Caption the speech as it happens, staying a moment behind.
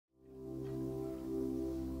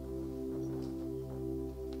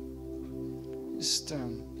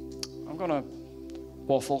I'm going to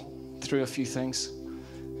waffle through a few things.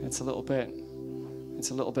 It's a little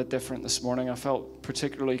bit different this morning. I felt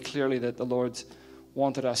particularly clearly that the Lord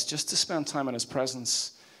wanted us just to spend time in his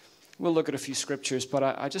presence. We'll look at a few scriptures, but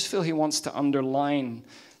I just feel he wants to underline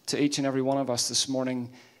to each and every one of us this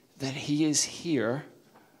morning that he is here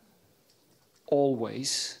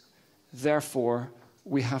always. Therefore,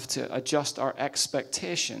 we have to adjust our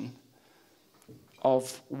expectation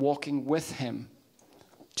of walking with him.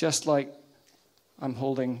 Just like I'm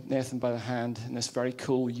holding Nathan by the hand in this very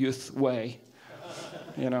cool youth way,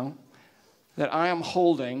 that I am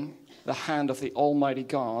holding the hand of the Almighty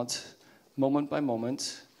God moment by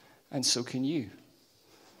moment, and so can you.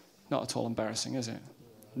 Not at all embarrassing, is it?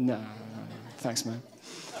 No. Thanks, man.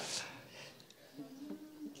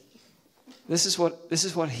 This is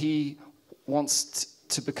what he wants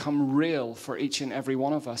to become real for each and every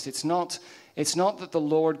one of us. It's not that the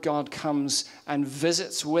Lord God comes and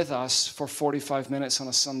visits with us for 45 minutes on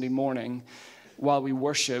a Sunday morning while we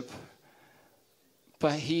worship,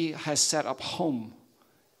 but he has set up home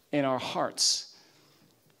in our hearts.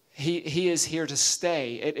 He is here to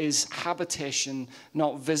stay. It is habitation,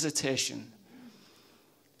 not visitation.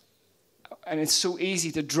 And it's so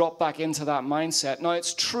easy to drop back into that mindset. Now,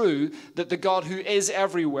 it's true that the God who is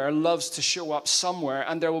everywhere loves to show up somewhere,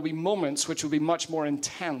 and there will be moments which will be much more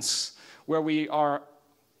intense, where we are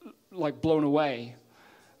like blown away,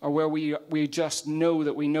 or where we just know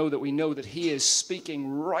that he is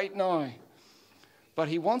speaking right now. But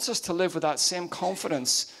he wants us to live with that same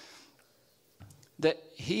confidence that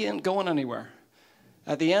he ain't going anywhere.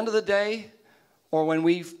 At the end of the day, or when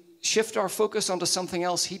we shift our focus onto something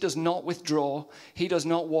else, he does not withdraw. He does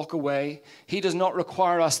not walk away. He does not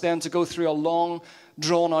require us then to go through a long,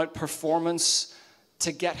 drawn-out performance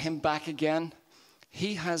to get him back again.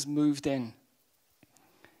 He has moved in.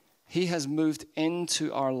 He has moved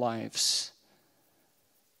into our lives.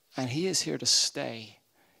 And he is here to stay.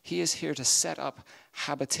 He is here to set up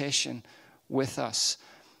habitation with us.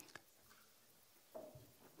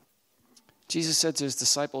 Jesus said to his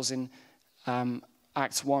disciples in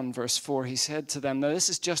Acts 1, verse 4, he said to them, now this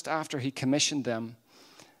is just after he commissioned them.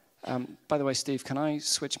 By the way, Steve, can I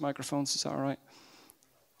switch microphones? Is that all right?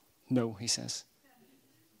 No, he says.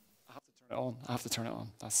 I have to turn it on.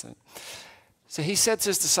 That's it. So he said to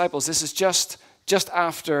his disciples, this is just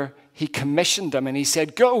after he commissioned them, and he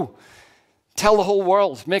said, go, tell the whole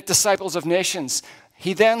world, make disciples of nations.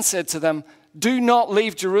 He then said to them, do not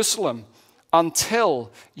leave Jerusalem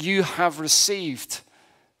until you have received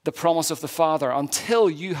the promise of the Father, until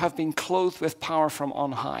you have been clothed with power from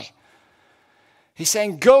on high. He's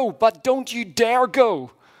saying, go, but don't you dare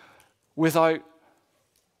go without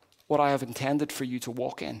what I have intended for you to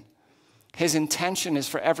walk in. His intention is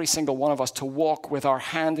for every single one of us to walk with our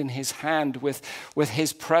hand in his hand, with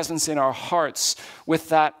his presence in our hearts, with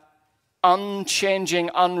that unchanging,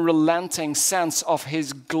 unrelenting sense of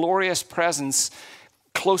his glorious presence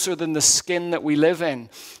closer than the skin that we live in,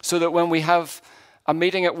 so that when we have a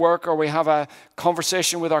meeting at work, or we have a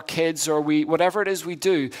conversation with our kids, or whatever it is we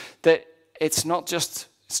do, that it's not just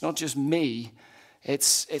me,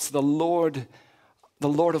 it's the Lord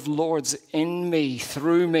of Lords in me,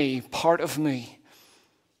 through me, part of me,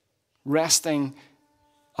 resting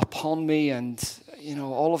upon me, and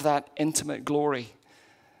all of that intimate glory.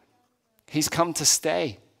 He's come to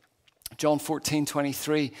stay. John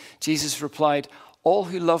 14:23, Jesus replied, all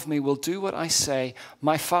who love me will do what I say.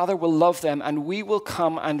 My Father will love them, and we will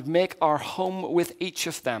come and make our home with each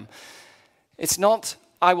of them. It's not,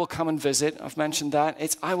 I will come and visit. I've mentioned that.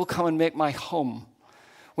 It's, I will come and make my home.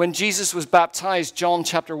 When Jesus was baptized, John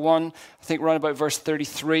chapter 1, I think around about verse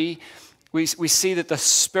 33, we see that the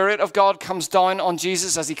Spirit of God comes down on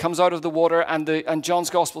Jesus as he comes out of the water, and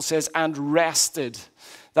John's gospel says, and rested.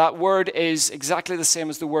 That word is exactly the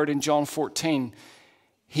same as the word in John 14.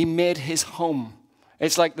 He made his home.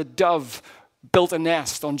 It's like the dove built a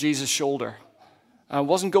nest on Jesus' shoulder and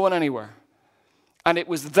wasn't going anywhere. And it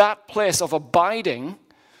was that place of abiding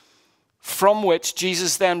from which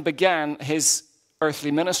Jesus then began his earthly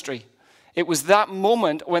ministry. It was that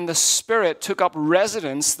moment when the Spirit took up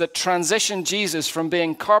residence that transitioned Jesus from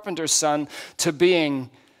being carpenter's son to being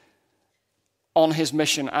on his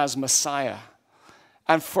mission as Messiah.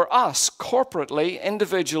 And for us, corporately,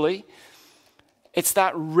 individually, it's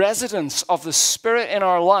that residence of the Spirit in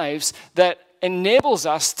our lives that enables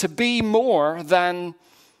us to be more than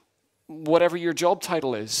whatever your job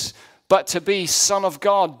title is, but to be son of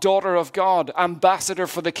God, daughter of God, ambassador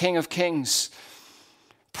for the King of Kings,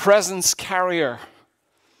 presence carrier,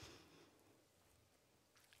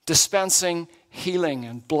 dispensing healing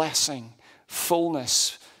and blessing,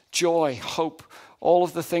 fullness, joy, hope, all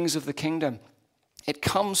of the things of the kingdom. It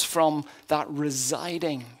comes from that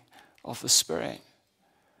residing of the Spirit.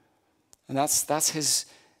 And that's his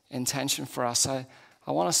intention for us. I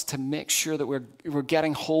want us to make sure that we're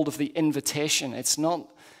getting hold of the invitation. It's not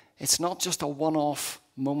just a one-off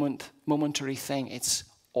momentary thing. It's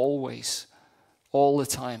always, all the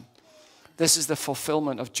time. This is the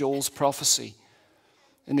fulfillment of Joel's prophecy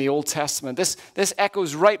in the Old Testament. This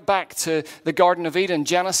echoes right back to the Garden of Eden,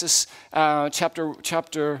 Genesis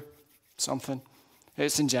chapter something.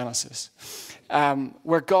 It's in Genesis,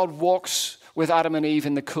 where God walks with Adam and Eve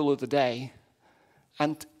in the cool of the day,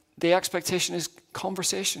 and the expectation is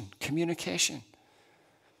conversation, communication.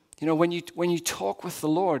 You know, when you talk with the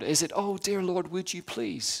Lord, is it, oh, dear Lord, would you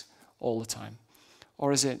please, all the time?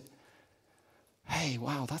 Or is it, hey,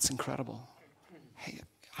 wow, that's incredible. Hey,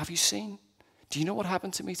 have you seen? Do you know what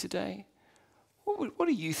happened to me today? What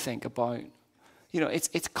do you think about? You know,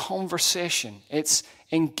 it's conversation. It's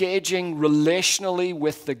engaging relationally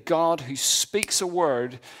with the God who speaks a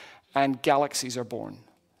word and galaxies are born.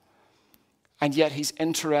 And yet he's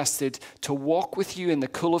interested to walk with you in the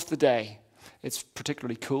cool of the day. It's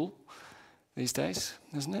particularly cool these days,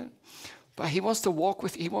 isn't it? But he wants to walk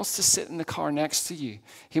with you. He wants to sit in the car next to you.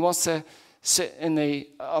 He wants to sit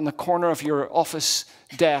on the corner of your office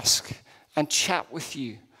desk and chat with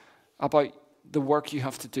you about the work you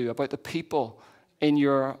have to do, about the people in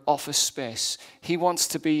your office space. He wants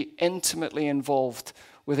to be intimately involved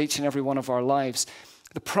with each and every one of our lives.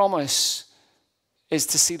 The promise is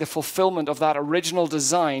to see the fulfillment of that original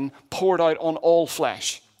design poured out on all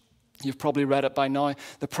flesh. You've probably read it by now.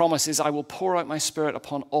 The promise is, I will pour out my Spirit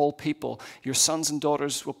upon all people. Your sons and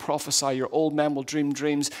daughters will prophesy. Your old men will dream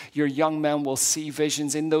dreams. Your young men will see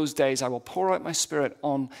visions. In those days, I will pour out my Spirit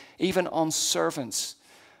even on servants,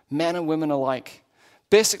 men and women alike.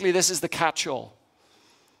 Basically, this is the catch-all.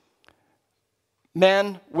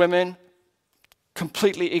 Men, women,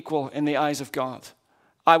 completely equal in the eyes of God.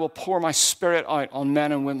 I will pour my Spirit out on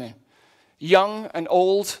men and women. Young and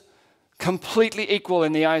old, completely equal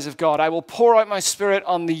in the eyes of God. I will pour out my Spirit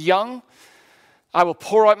on the young. I will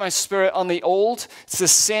pour out my Spirit on the old. It's the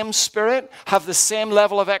same Spirit, have the same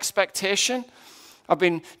level of expectation. I've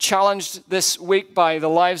been challenged this week by the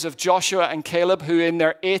lives of Joshua and Caleb, who in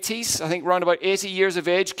their 80s, I think around about 80 years of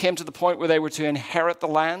age, came to the point where they were to inherit the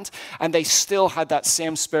land, and they still had that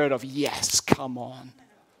same spirit of, yes, come on.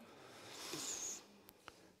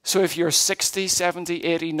 So if you're 60, 70,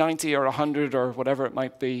 80, 90, or 100, or whatever it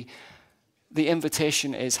might be, the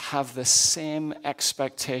invitation is have the same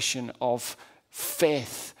expectation of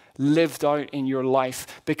faith lived out in your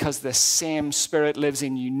life, because the same Spirit lives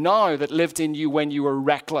in you now that lived in you when you were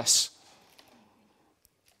reckless.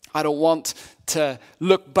 I don't want to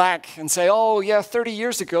look back and say, oh yeah, 30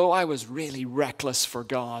 years ago I was really reckless for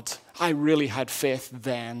God. I really had faith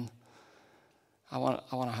then. I want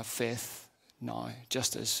to have faith now,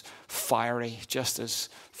 just as fiery, just as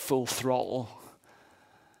full throttle.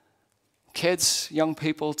 Kids, young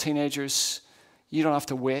people, teenagers, you don't have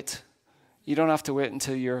to wait. You don't have to wait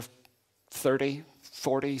until you're 30,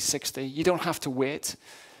 40, 60. You don't have to wait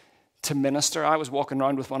to minister. I was walking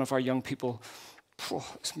around with one of our young people.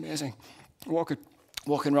 It's amazing. Walking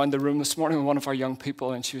around the room this morning with one of our young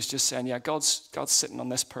people, and she was just saying, yeah, God's sitting on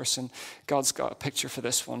this person. God's got a picture for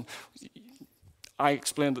this one. I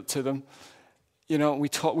explained it to them. You know,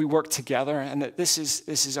 we worked together, and that this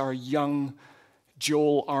is our young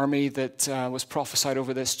Joel army that was prophesied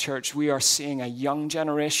over this church. We are seeing a young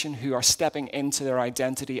generation who are stepping into their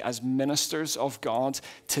identity as ministers of God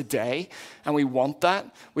today, and we want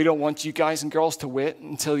that. We don't want you guys and girls to wait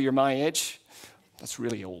until you're my age. That's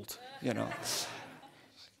really old, you know.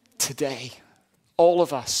 Today, all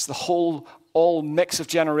of us, all mix of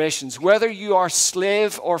generations, whether you are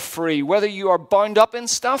slave or free, whether you are bound up in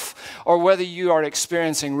stuff or whether you are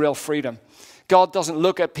experiencing real freedom. God doesn't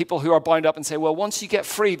look at people who are bound up and say, well, once you get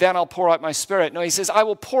free, then I'll pour out my Spirit. No, he says, I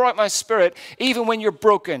will pour out my Spirit even when you're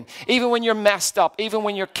broken, even when you're messed up, even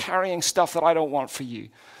when you're carrying stuff that I don't want for you.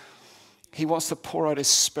 He wants to pour out his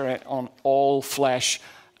Spirit on all flesh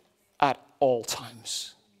at all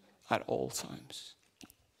times. At all times.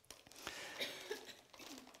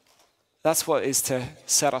 That's what is to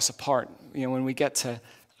set us apart. You know, when we get to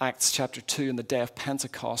Acts chapter 2 and the day of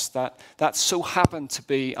Pentecost, that so happened to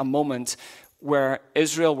be a moment where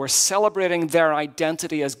Israel were celebrating their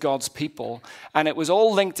identity as God's people. And it was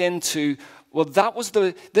all linked into, well,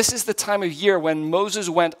 this is the time of year when Moses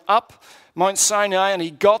went up Mount Sinai and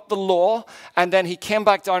he got the law, and then he came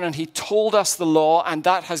back down and he told us the law, and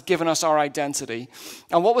that has given us our identity.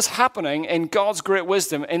 And what was happening in God's great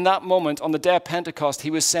wisdom in that moment on the day of Pentecost,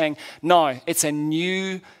 he was saying, now it's a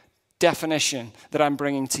new definition that I'm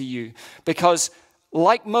bringing to you. Because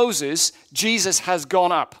like Moses, Jesus has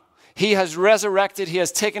gone up. He has resurrected, he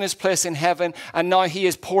has taken his place in heaven, and now he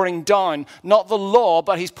is pouring down, not the law,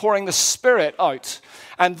 but he's pouring the Spirit out.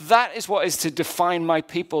 And that is what is to define my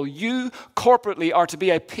people. You corporately are to be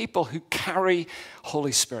a people who carry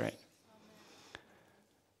Holy Spirit.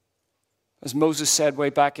 As Moses said way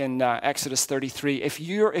back in Exodus 33, if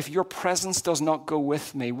your presence does not go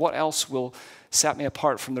with me, what else will set me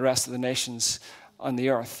apart from the rest of the nations on the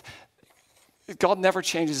earth? God never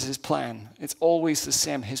changes his plan. It's always the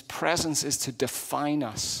same. His presence is to define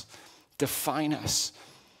us. Define us.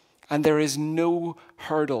 And there is no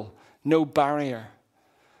hurdle, no barrier.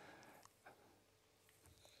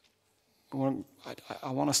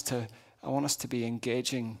 I want us to be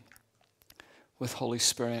engaging with Holy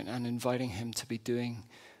Spirit and inviting him to be doing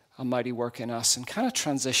a mighty work in us and kind of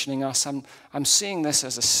transitioning us. I'm seeing this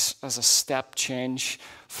as a step change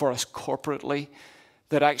for us corporately,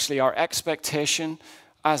 that actually our expectation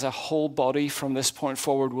as a whole body from this point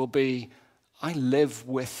forward will be, I live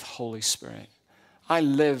with Holy Spirit. I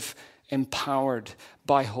live empowered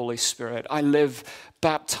by Holy Spirit. I live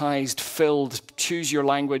baptized, filled, choose your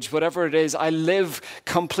language, whatever it is. I live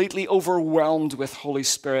completely overwhelmed with Holy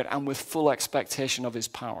Spirit and with full expectation of his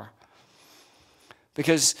power.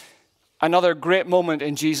 Because another great moment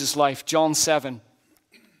in Jesus' life, John 7,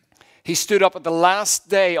 he stood up at the last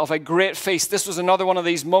day of a great feast. This was another one of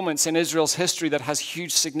these moments in Israel's history that has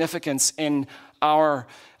huge significance in our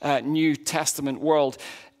New Testament world.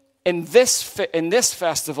 In this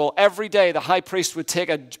festival, every day the high priest would take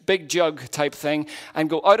a big jug type thing and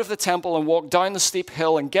go out of the temple and walk down the steep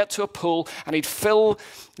hill and get to a pool, and he'd fill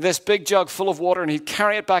this big jug full of water and he'd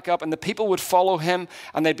carry it back up, and the people would follow him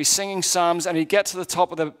and they'd be singing psalms, and he'd get to the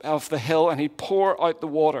top of the hill and he'd pour out the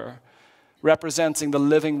water, representing the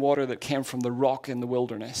living water that came from the rock in the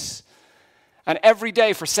wilderness. And every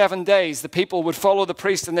day for 7 days, the people would follow the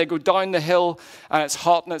priest and they go down the hill, and it's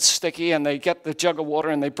hot and it's sticky, and they get the jug of water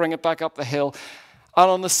and they bring it back up the hill. And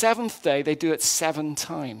on the 7th day, they do it 7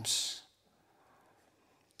 times.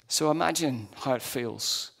 So imagine how it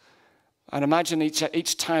feels. And imagine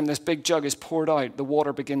each time this big jug is poured out, the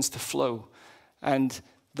water begins to flow. And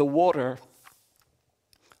the water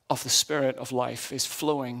of the Spirit of life is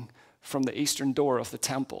flowing from the eastern door of the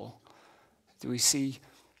temple. Do we see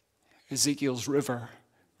Ezekiel's river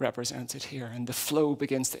represented here? And the flow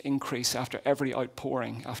begins to increase after every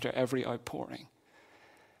outpouring,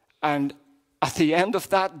 And at the end of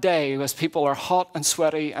that day, as people are hot and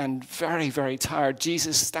sweaty and very, very tired,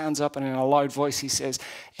 Jesus stands up and in a loud voice he says,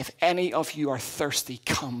 if any of you are thirsty,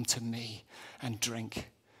 come to me and drink.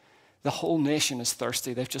 The whole nation is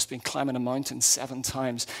thirsty. They've just been climbing a mountain 7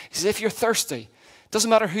 times. He says, if you're thirsty, doesn't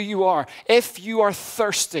matter who you are, if you are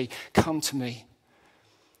thirsty, come to me.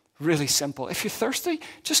 Really simple. If you're thirsty,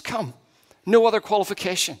 just come. No other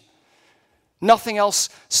qualification. Nothing else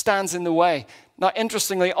stands in the way. Now,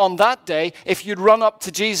 interestingly, on that day, if you'd run up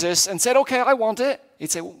to Jesus and said, okay, I want it,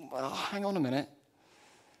 he'd say, well, hang on a minute.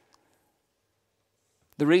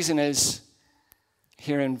 The reason is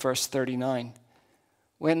here in verse 39.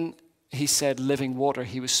 When he said living water,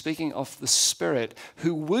 he was speaking of the Spirit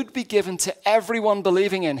who would be given to everyone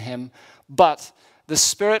believing in him, but the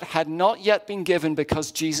Spirit had not yet been given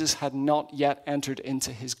because Jesus had not yet entered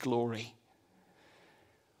into his glory.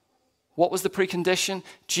 What was the precondition?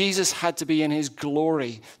 Jesus had to be in his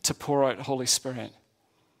glory to pour out Holy Spirit.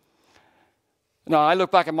 Now, I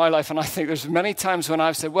look back at my life and I think there's many times when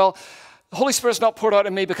I've said, well, the Holy Spirit's not poured out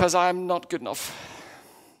on me because I'm not good enough.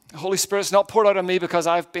 The Holy Spirit's not poured out on me because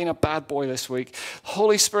I've been a bad boy this week. The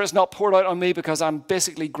Holy Spirit's not poured out on me because I'm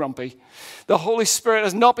basically grumpy. The Holy Spirit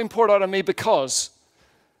has not been poured out on me because...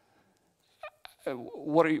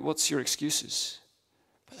 What's your excuses?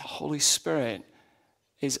 But the Holy Spirit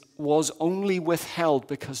was only withheld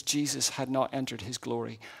because Jesus had not entered his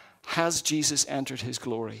glory. Has Jesus entered his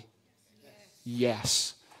glory?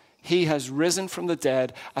 Yes. He has risen from the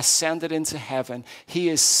dead, ascended into heaven. He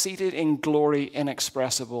is seated in glory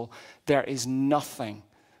inexpressible. There is nothing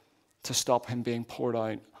to stop him being poured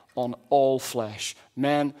out on all flesh.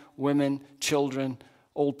 Men, women, children,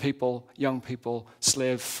 old people, young people,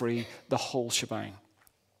 slave free, the whole shebang.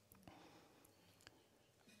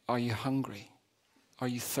 Are you hungry? Are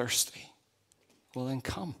you thirsty? Well, then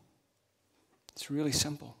come. It's really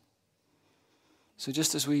simple. So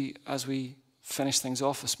just as we finish things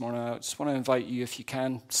off this morning, I just want to invite you, if you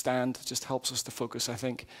can, stand. It just helps us to focus, I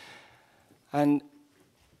think. And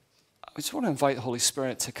I just want to invite the Holy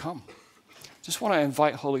Spirit to come. I just want to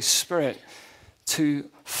invite Holy Spirit to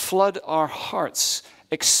flood our hearts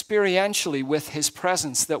experientially with his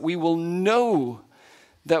presence, that we will know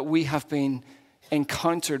that we have been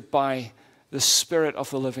encountered by the Spirit of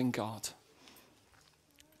the living God.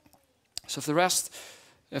 So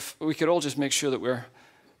if we could all just make sure that we're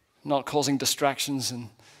not causing distractions and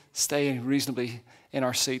stay reasonably in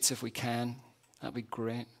our seats if we can, that'd be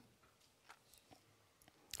great.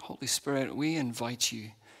 Holy Spirit, we invite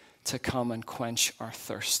you to come and quench our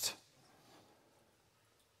thirst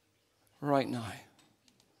right now.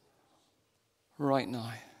 Right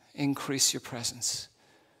now. Increase your presence.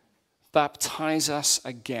 Baptize us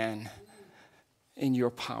again in your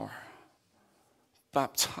power.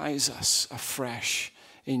 Baptize us afresh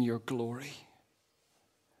in your glory.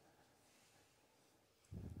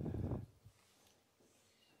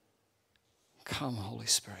 Come, Holy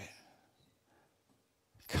Spirit.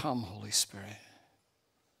 Come, Holy Spirit.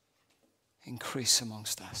 Increase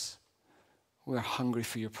amongst us. We are hungry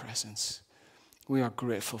for your presence. We are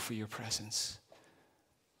grateful for your presence.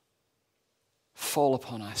 Fall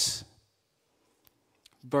upon us.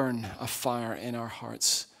 Burn a fire in our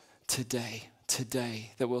hearts today,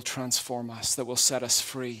 that will transform us, that will set us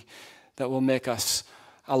free, that will make us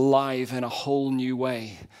alive in a whole new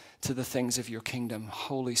way to the things of your kingdom.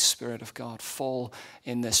 Holy Spirit of God, fall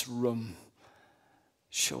in this room.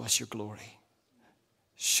 Show us your glory.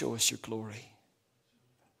 Show us your glory.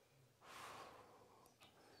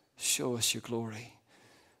 Show us your glory.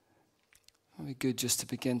 It would be good just to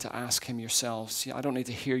begin to ask him yourselves. I don't need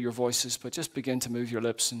to hear your voices, but just begin to move your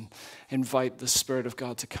lips and invite the Spirit of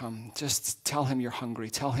God to come. Just tell him you're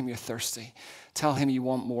hungry. Tell him you're thirsty. Tell him you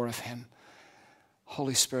want more of him.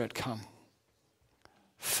 Holy Spirit, come.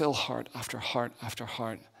 Fill heart after heart after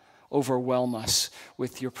heart. Overwhelm us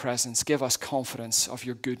with your presence. Give us confidence of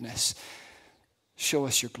your goodness. Show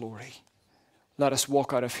us your glory. Let us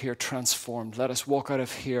walk out of here transformed. Let us walk out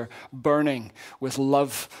of here burning with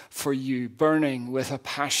love for you, burning with a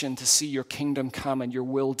passion to see your kingdom come and your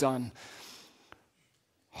will done.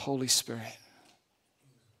 Holy Spirit.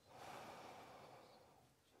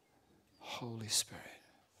 Holy Spirit.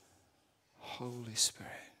 Holy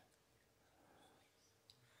Spirit.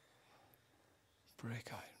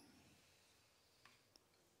 Break out.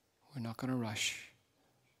 We're not going to rush.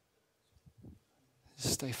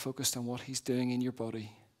 Stay focused on what he's doing in your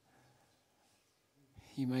body.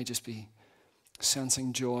 You may just be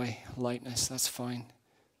sensing joy, lightness. That's fine.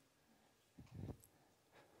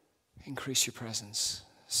 Increase your presence.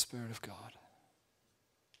 Spirit of God.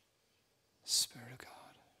 Spirit of God.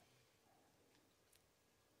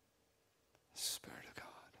 Spirit of God.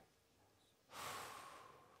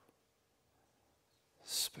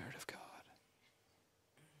 Spirit of God.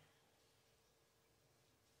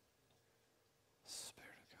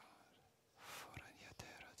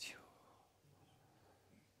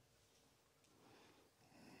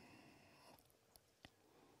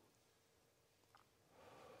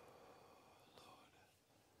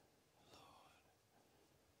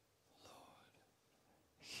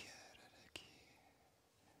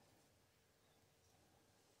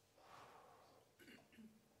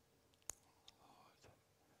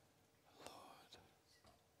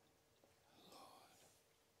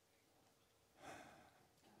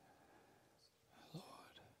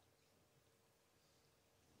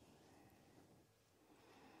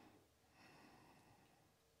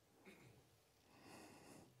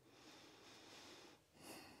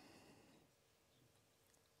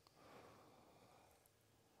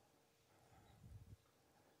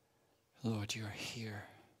 Lord, you are here.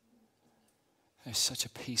 There's such a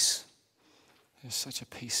peace. There's such a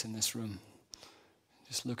peace in this room.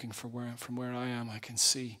 Just looking from where I am, I can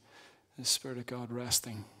see the Spirit of God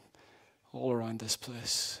resting all around this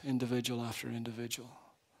place, individual after individual.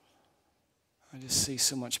 I just see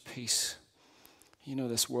so much peace. You know,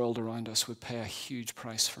 this world around us would pay a huge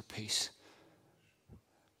price for peace.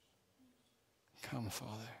 Come,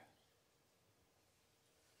 Father.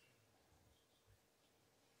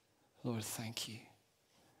 Lord, thank you.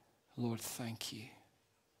 Lord, thank you.